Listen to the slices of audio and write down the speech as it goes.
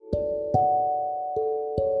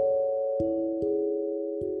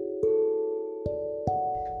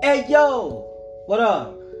Hey yo, what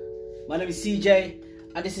up? My name is CJ,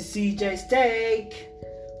 and this is CJ Steak.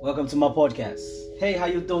 Welcome to my podcast. Hey, how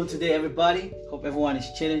you doing today, everybody? Hope everyone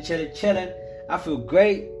is chilling. I feel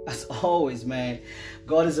great as always, man.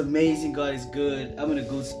 God is amazing. God is good. I'm in a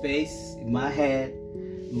good space in my head,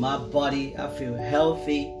 my body. I feel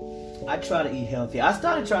healthy. I try to eat healthy. I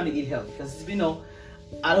started trying to eat healthy because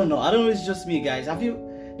I don't know. It's just me, guys.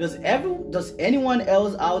 Does anyone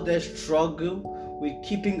else out there struggle with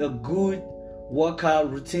keeping a good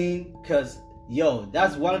workout routine? Because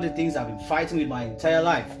that's one of the things I've been fighting with my entire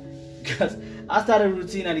life. Because I started a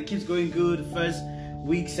routine and it keeps going good first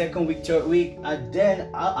week, second week, third week, and then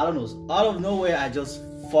I don't know, out of nowhere I just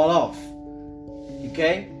fall off.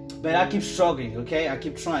 Okay, but I keep struggling. Okay, I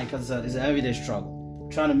keep trying because it's an everyday struggle.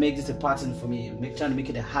 Trying to make this a pattern for me, trying to make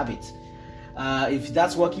it a habit. If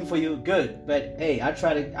that's working for you, good. But hey, I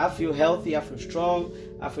feel healthy, I feel strong,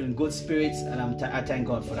 I feel in good spirits, and I thank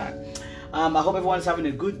God for that. I hope everyone's having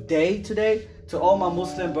a good day today. To all my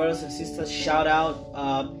Muslim brothers and sisters, shout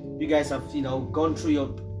out. You guys have gone through your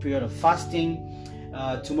period of fasting.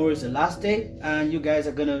 Tomorrow is the last day, and you guys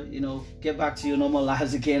are gonna get back to your normal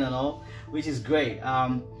lives again and all, which is great.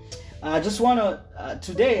 I just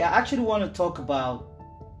today I actually want to talk about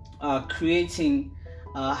creating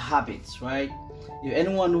habits, right? If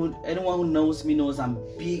anyone who knows me knows I'm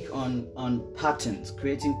big on patterns,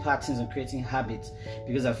 creating patterns and creating habits,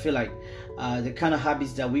 because I feel like the kind of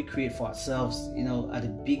habits that we create for ourselves, are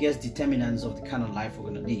the biggest determinants of the kind of life we're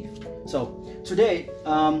gonna live. So today,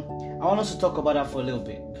 I want us to talk about that for a little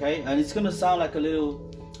bit, okay? And it's gonna sound like a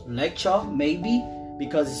little lecture, maybe,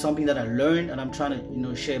 because it's something that I learned and I'm trying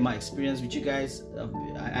to, share my experience with you guys.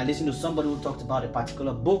 I listened to somebody who talked about a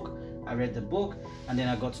particular book. I read the book, and then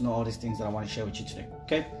I got to know all these things that I want to share with you today.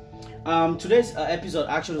 Okay, today's episode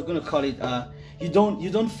actually is going to call it "You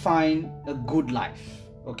don't find a good life."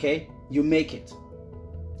 Okay, you make it.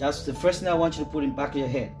 That's the first thing I want you to put in the back of your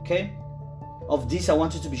head. Okay, of this I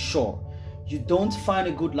want you to be sure. You don't find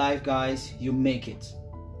a good life, guys. You make it.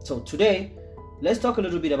 So today, let's talk a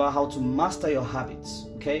little bit about how to master your habits.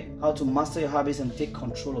 Okay, how to master your habits and take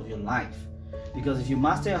control of your life. Because if you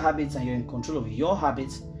master your habits and you're in control of your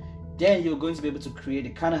habits, then you're going to be able to create the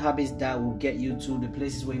kind of habits that will get you to the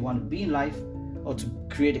places where you want to be in life, or to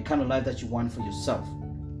create the kind of life that you want for yourself.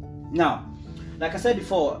 Now, like I said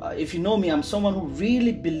before, if you know me, I'm someone who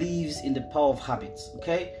really believes in the power of habits.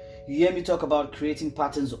 Okay, you hear me talk about creating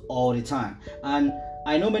patterns all the time, and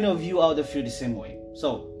I know many of you out there feel the same way.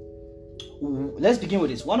 So let's begin with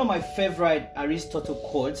this. One of my favorite Aristotle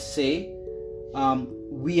quotes say,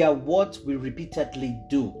 "We are what we repeatedly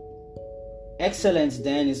do." Excellence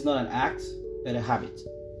then is not an act, but a habit.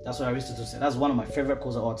 That's what Aristotle said. That's one of my favorite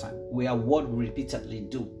quotes of all time. We are what we repeatedly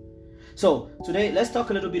do. So today, let's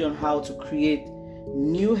talk a little bit on how to create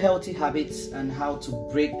new healthy habits and how to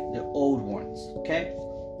break the old ones. Okay?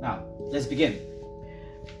 Now, let's begin.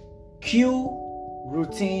 Cue,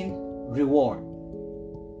 routine, reward.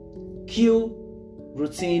 Cue,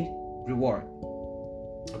 routine, reward.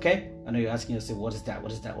 Okay? I know you're asking yourself, what is that?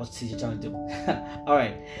 What's CJ trying to do? All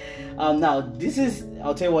right. Now,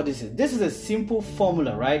 I'll tell you what this is. This is a simple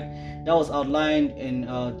formula, right? That was outlined in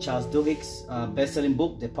Charles Duhigg's best-selling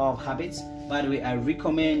book, The Power of Habits. By the way, I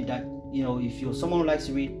recommend that, if you're someone who likes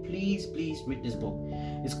to read, please read this book.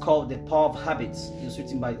 It's called The Power of Habits. It was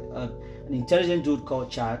written by an intelligent dude called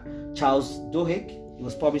Charles Duhigg. It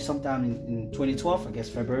was published sometime in 2012, I guess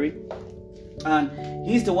February. And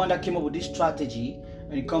he's the one that came up with this strategy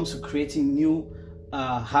when it comes to creating new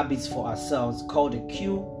habits for ourselves, called the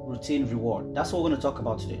cue, routine, reward. That's what we're going to talk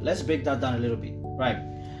about today. Let's break that down a little bit. Right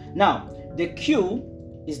now, the cue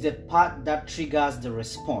is the part that triggers the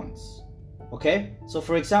response. Okay, so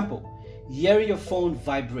for example, hearing your phone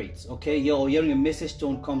vibrates, okay, or hearing a message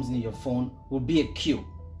tone comes in your phone will be a cue.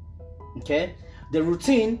 Okay, the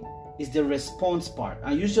routine is the response part,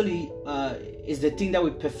 and usually is the thing that we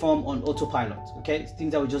perform on autopilot. Okay, it's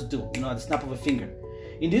things that we just do, at the snap of a finger.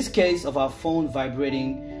 In this case of our phone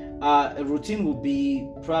vibrating, a routine will be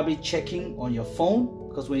probably checking on your phone,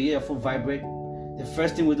 because when you hear your phone vibrate, the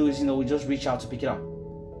first thing we do is we just reach out to pick it up.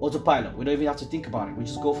 Autopilot. We don't even have to think about it. We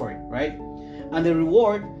just go for it, right? And the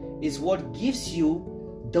reward is what gives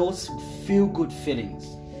you those feel-good feelings.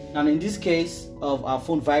 And in this case of our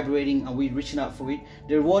phone vibrating and we reaching out for it,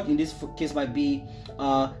 the reward in this case might be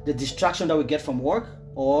the distraction that we get from work,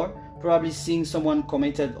 or probably seeing someone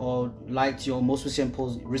commented or liked your most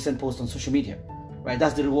recent post on social media, right?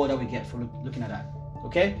 That's the reward that we get for looking at that.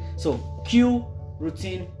 Okay, so cue,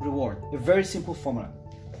 routine, reward, a very simple formula.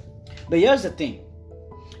 But here's the thing: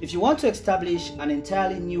 if you want to establish an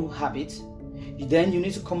entirely new habit, then you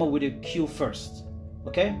need to come up with a cue first.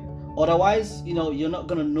 Okay? Otherwise, you're not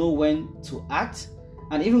going to know when to act.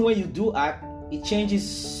 And even when you do act, it changes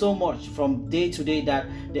so much from day to day that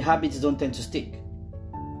the habits don't tend to stick.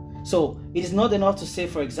 So it is not enough to say,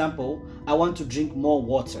 for example, I want to drink more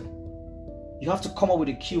water. You have to come up with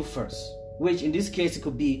a cue first, which in this case, it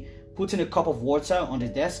could be putting a cup of water on the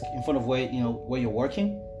desk in front of where you're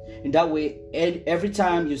working. In that way, every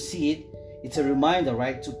time you see it, it's a reminder,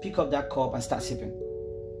 right, to pick up that cup and start sipping.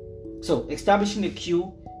 So establishing a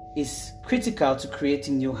cue is critical to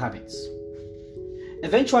creating new habits.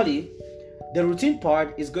 Eventually, the routine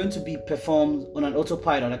part is going to be performed on an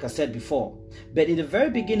autopilot, like I said before. But in the very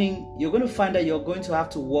beginning, you're going to find that you're going to have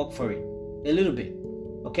to work for it a little bit,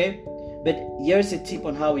 okay? But here's a tip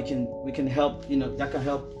on how we can help, that can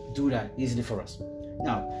help do that easily for us.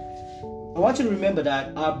 Now, I want you to remember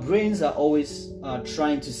that our brains are always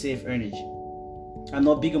trying to save energy. I'm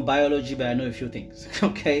not big on biology, but I know a few things,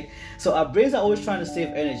 okay? So our brains are always trying to save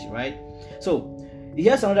energy, right? So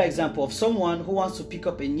here's another example of someone who wants to pick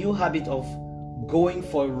up a new habit of going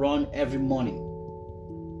for a run every morning.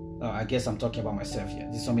 I guess I'm talking about myself here.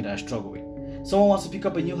 This is something that I struggle with. Someone wants to pick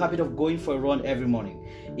up a new habit of going for a run every morning.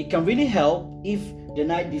 It can really help if the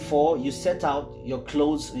night before you set out your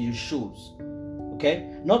clothes and your shoes.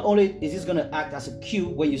 Okay? Not only is this going to act as a cue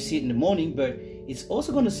when you see it in the morning, but it's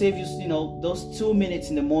also going to save you, those 2 minutes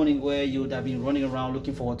in the morning where you would have been running around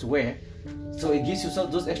looking for what to wear. So it gives you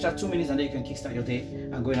those extra 2 minutes, and then you can kickstart your day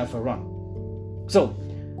and going out for a run. So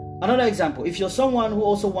another example, if you're someone who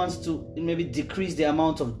also wants to maybe decrease the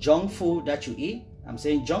amount of junk food that you eat, I'm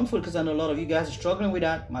saying junk food because I know a lot of you guys are struggling with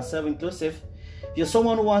that, myself inclusive. If you're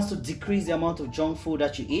someone who wants to decrease the amount of junk food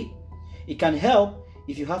that you eat, it can help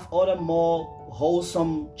if you have other more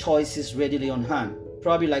wholesome choices readily on hand.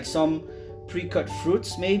 Probably like some pre-cut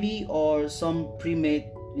fruits maybe, or some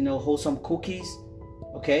pre-made, wholesome cookies.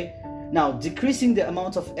 Okay? Now, decreasing the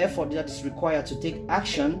amount of effort that is required to take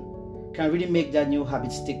action can really make that new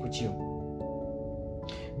habit stick with you.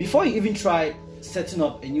 Before you even try setting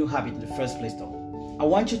up a new habit in the first place though, I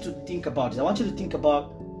want you to think about this. I want you to think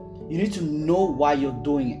about, you need to know why you're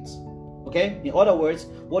doing it. Okay? In other words,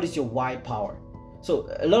 what is your why power? So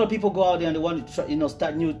a lot of people go out there and they want to try,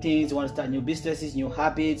 start new things. They want to start new businesses, new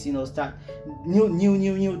habits, start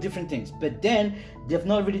new different things. But then they've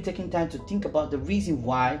not really taken time to think about the reason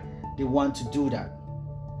why they want to do that.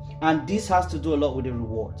 And this has to do a lot with the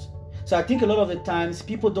rewards. So I think a lot of the times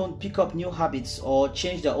people don't pick up new habits or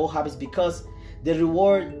change their old habits because the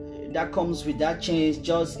reward that comes with that change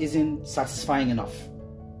just isn't satisfying enough.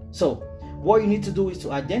 So what you need to do is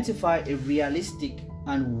to identify a realistic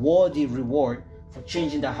and worthy reward for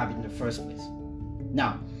changing that habit in the first place.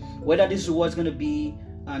 Now, whether this reward is going to be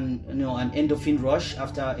an endorphin rush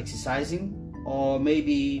after exercising, or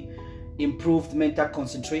maybe improved mental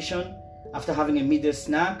concentration after having a midday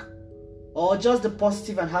snack, or just the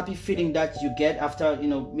positive and happy feeling that you get after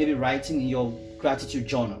maybe writing in your gratitude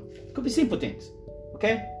journal. It could be simple things,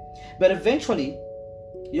 okay? But eventually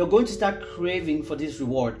you're going to start craving for this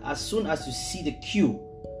reward as soon as you see the cue,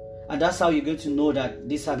 and that's how you're going to know that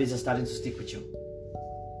these habits are starting to stick with you.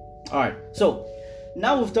 All right, so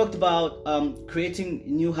now we've talked about creating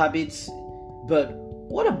new habits, but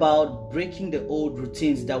what about breaking the old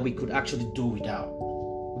routines that we could actually do without?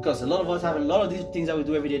 Because a lot of us have a lot of these things that we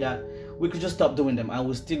do every day that we could just stop doing them and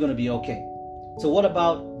we're still going to be okay. So what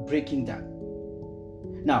about breaking that?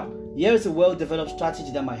 Now, here is a well-developed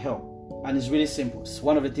strategy that might help, and it's really simple. It's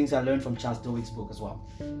one of the things I learned from Charles Duhigg's book as well.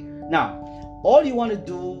 Now, all you want to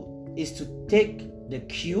do is to take the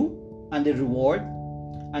cue and the reward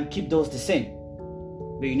and keep those the same,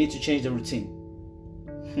 but you need to change the routine.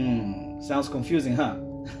 Sounds confusing, huh?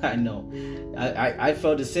 I know. I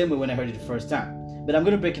felt the same way when I heard it the first time, but I'm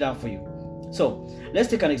going to break it down for you. So let's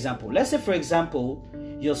take an example. Let's say, for example,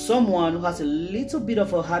 you're someone who has a little bit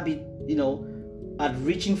of a habit, at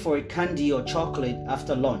reaching for a candy or chocolate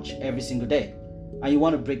after lunch every single day, and you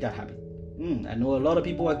want to break that habit. I know a lot of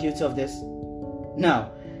people are guilty of this.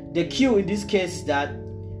 Now, the cue in this case is that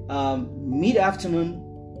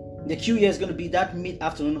mid-afternoon, the cue here is going to be that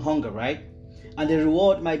mid-afternoon hunger, right? And the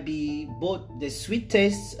reward might be both the sweet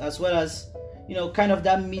taste as well as, kind of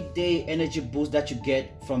that midday energy boost that you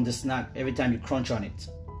get from the snack every time you crunch on it.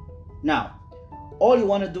 Now, all you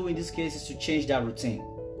want to do in this case is to change that routine.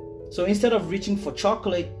 So instead of reaching for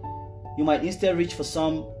chocolate, you might instead reach for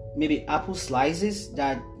some maybe apple slices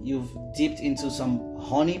that you've dipped into some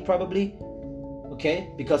honey probably,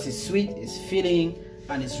 okay? Because it's sweet, it's filling,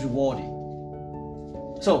 and it's rewarding.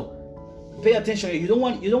 So pay attention. You don't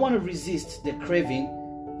want to resist the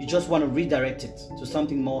craving. You just want to redirect it to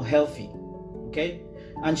something more healthy, okay?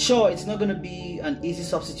 And sure, it's not going to be an easy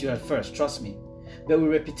substitute at first, trust me. But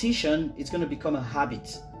with repetition, it's going to become a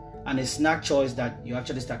habit and a snack choice that you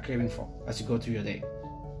actually start craving for as you go through your day.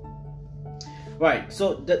 Right,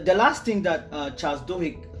 so the last thing that Charles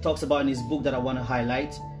Duhigg talks about in his book that I want to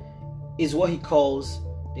highlight is what he calls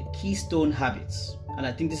the keystone habits. And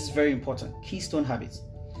I think this is very important. Keystone habits.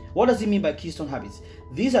 What does he mean by keystone habits?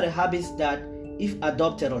 These are the habits that, if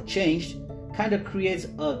adopted or changed, kind of creates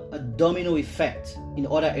a domino effect in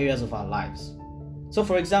other areas of our lives. So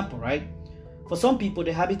for example, right, for some people,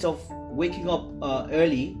 the habit of waking up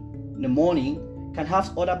early in the morning can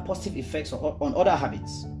have other positive effects on other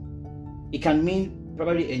habits. It can mean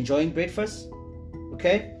probably enjoying breakfast,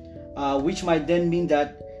 okay, which might then mean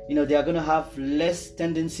that they are going to have less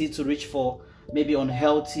tendency to reach for maybe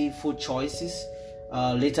unhealthy food choices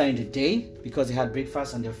later in the day because they had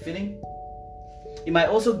breakfast and they're feeling. It might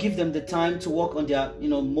also give them the time to work on their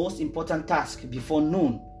most important task before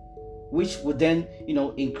noon, which would then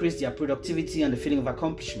increase their productivity and the feeling of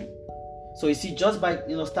accomplishment. So you see, just by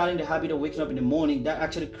starting the habit of waking up in the morning, that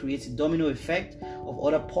actually creates a domino effect of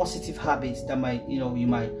other positive habits that might you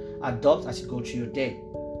might adopt as you go through your day.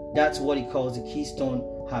 That's what he calls the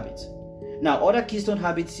keystone habits. Now, other keystone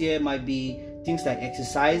habits here might be things like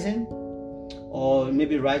exercising, or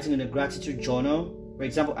maybe writing in a gratitude journal. For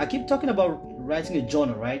example, I keep talking about writing a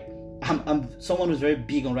journal, right? I'm someone who's very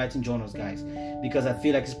big on writing journals, guys, because I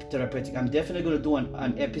feel like it's therapeutic. I'm definitely going to do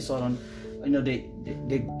an episode on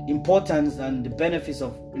the importance and the benefits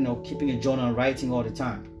of keeping a journal and writing all the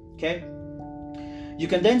time. Okay, you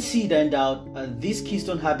can then see then that these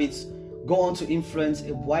keystone habits go on to influence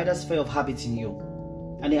a wider sphere of habits in you,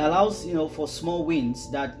 and it allows for small wins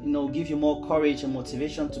that give you more courage and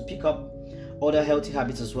motivation to pick up other healthy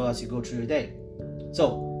habits as well as you go through your day.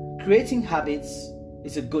 So creating habits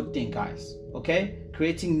is a good thing, guys. Okay,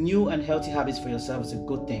 creating new and healthy habits for yourself is a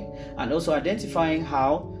good thing, and also identifying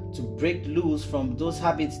how to break loose from those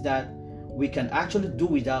habits that we can actually do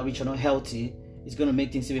without, which are not healthy, is going to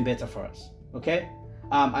make things even better for us. Okay,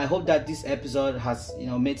 I hope that this episode has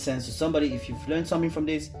made sense to somebody. If you've learned something from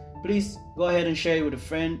this, please go ahead and share it with a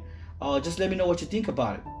friend, or just let me know what you think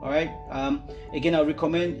about it. All right, again, I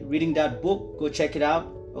recommend reading that book. Go check it out.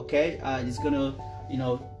 Okay, it's gonna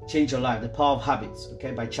change your life, The Power of Habits,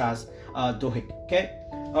 okay, by Charles Duhigg. Okay,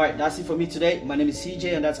 all right, that's it for me today. My name is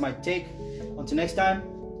CJ, and that's my take. Until next time,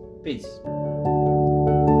 peace.